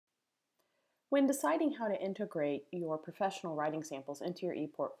When deciding how to integrate your professional writing samples into your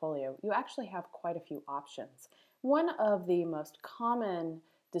ePortfolio, you actually have quite a few options. One of the most common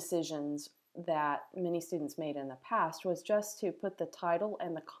decisions that many students made in the past was just to put the title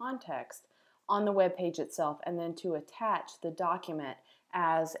and the context on the web page itself and then to attach the document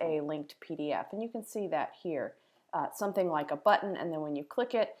as a linked PDF. And you can see that here. Something like a button, and then when you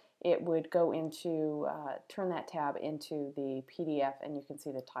click it, it would go into, turn that tab into the PDF, and you can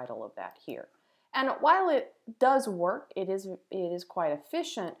see the title of that here. And while it does work, it is quite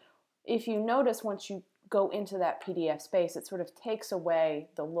efficient. If you notice, once you go into that PDF space, it sort of takes away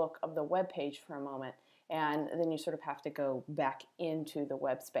the look of the web page for a moment, and then you sort of have to go back into the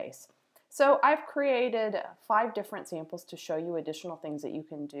web space. So I've created 5 different samples to show you additional things that you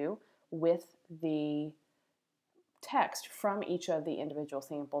can do with the text from each of the individual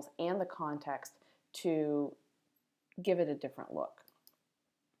samples and the context to give it a different look.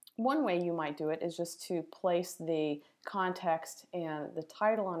 One way you might do it is just to place the context and the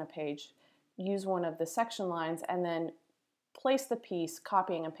title on a page, use one of the section lines, and then place the piece,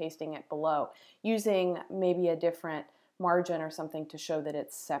 copying and pasting it below, using maybe a different margin or something to show that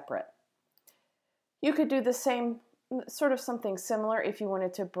it's separate. You could do the same, sort of something similar if you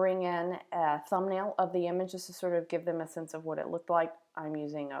wanted to bring in a thumbnail of the image just to sort of give them a sense of what it looked like. I'm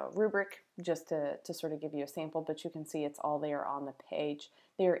using a rubric just to sort of give you a sample, but you can see it's all there on the page.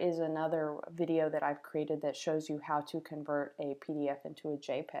 There is another video that I've created that shows you how to convert a PDF into a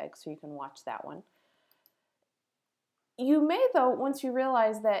JPEG, so you can watch that one. You may, though, once you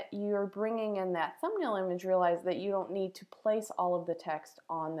realize that you're bringing in that thumbnail image, realize that you don't need to place all of the text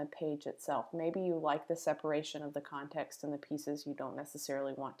on the page itself. Maybe you like the separation of the context and the pieces. You don't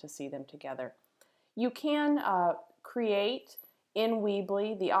necessarily want to see them together. You can create in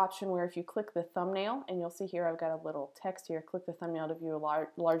Weebly the option where if you click the thumbnail, and you'll see here I've got a little text here, click the thumbnail to view a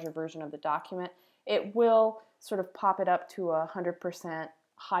larger version of the document, it will sort of pop it up to 100%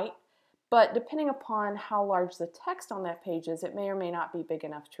 height. But depending upon how large the text on that page is, it may or may not be big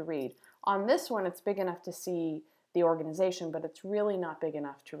enough to read. On this one, it's big enough to see the organization, but it's really not big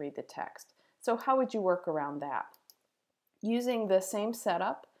enough to read the text. So how would you work around that? Using the same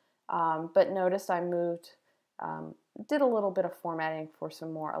setup, but notice I moved, did a little bit of formatting for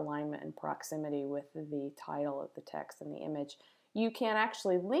some more alignment and proximity with the title of the text and the image. You can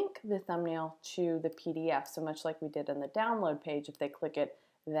actually link the thumbnail to the PDF, so much like we did in the download page. If they click it,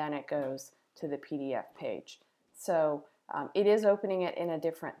 then it goes to the PDF page. So it is opening it in a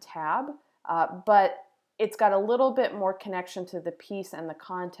different tab, but it's got a little bit more connection to the piece and the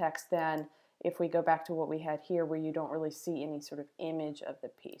context than if we go back to what we had here, where you don't really see any sort of image of the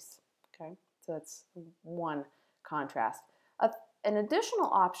piece. Okay, so that's one contrast. An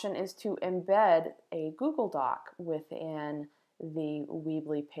additional option is to embed a Google Doc within the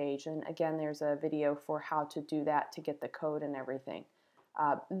Weebly page, and again, there's a video for how to do that to get the code and everything.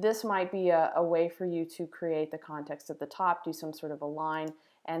 This might be a way for you to create the context at the top, do some sort of a line,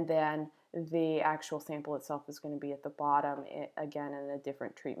 and then the actual sample itself is going to be at the bottom, again in a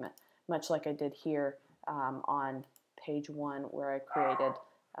different treatment, much like I did here on page 1 where I created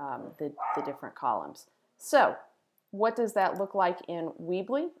the different columns. So what does that look like in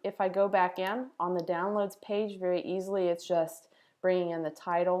Weebly? If I go back in on the downloads page, very easily it's just bringing in the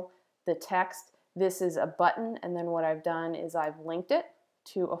title, the text. This is a button, and then what I've done is I've linked it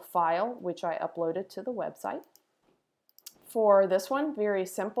to a file which I uploaded to the website. For this one, very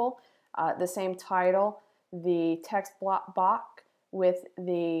simple, the same title, the text block box with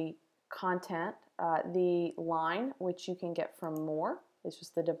the content, the line which you can get from more, it's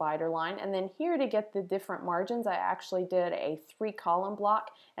just the divider line, and then here to get the different margins I actually did a 3-column block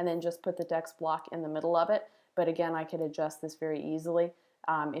and then just put the text block in the middle of it, but again I could adjust this very easily.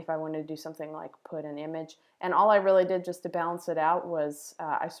 If I wanted to do something like put an image. And all I really did just to balance it out was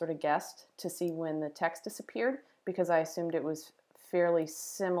I sort of guessed to see when the text disappeared, because I assumed it was fairly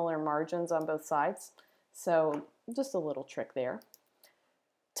similar margins on both sides. So just a little trick there.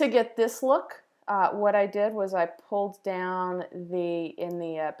 To get this look, what I did was I pulled down in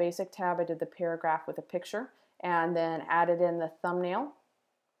the basic tab, I did the paragraph with a picture and then added in the thumbnail,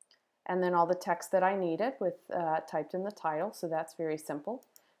 and then all the text that I needed with typed in the title, so that's very simple.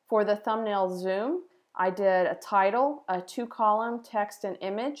 For the thumbnail zoom, I did a title, a 2-column text and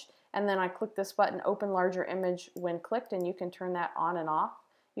image, and then I clicked this button, open larger image, when clicked, and you can turn that on and off.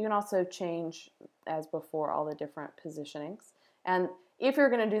 You can also change, as before, all the different positionings. And if you're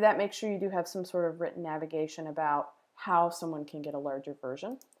going to do that, make sure you do have some sort of written navigation about how someone can get a larger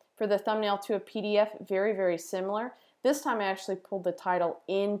version. For the thumbnail to a PDF, very, very similar. This time I actually pulled the title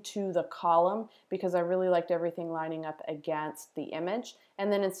into the column because I really liked everything lining up against the image.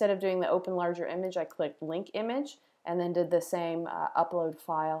 And then instead of doing the open larger image, I clicked link image and then did the same upload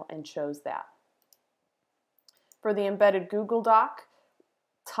file and chose that. For the embedded Google Doc,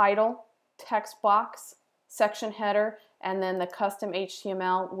 title, text box, section header, and then the custom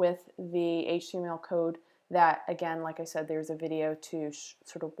HTML with the HTML code that, again, like I said, there's a video to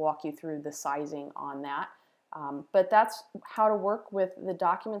sort of walk you through the sizing on that. But that's how to work with the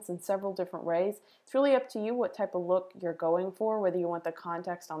documents in several different ways. It's really up to you what type of look you're going for, whether you want the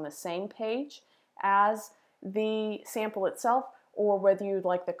context on the same page as the sample itself, or whether you'd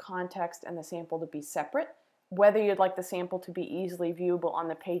like the context and the sample to be separate, whether you'd like the sample to be easily viewable on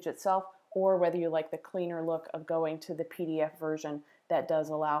the page itself, or whether you like the cleaner look of going to the PDF version that does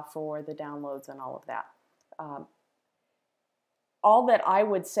allow for the downloads and all of that. All that I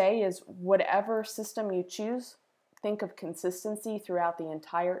would say is whatever system you choose, think of consistency throughout the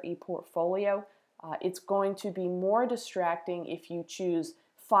entire ePortfolio. It's going to be more distracting if you choose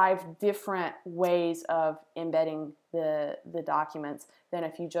 5 different ways of embedding the documents than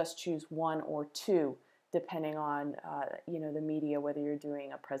if you just choose 1 or 2, depending on the media, whether you're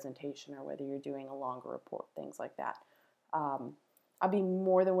doing a presentation or whether you're doing a longer report, things like that. I'll be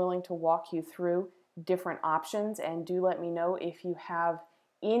more than willing to walk you through different options, and do let me know if you have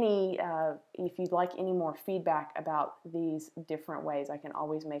any, if you'd like any more feedback about these different ways. I can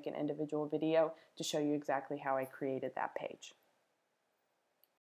always make an individual video to show you exactly how I created that page.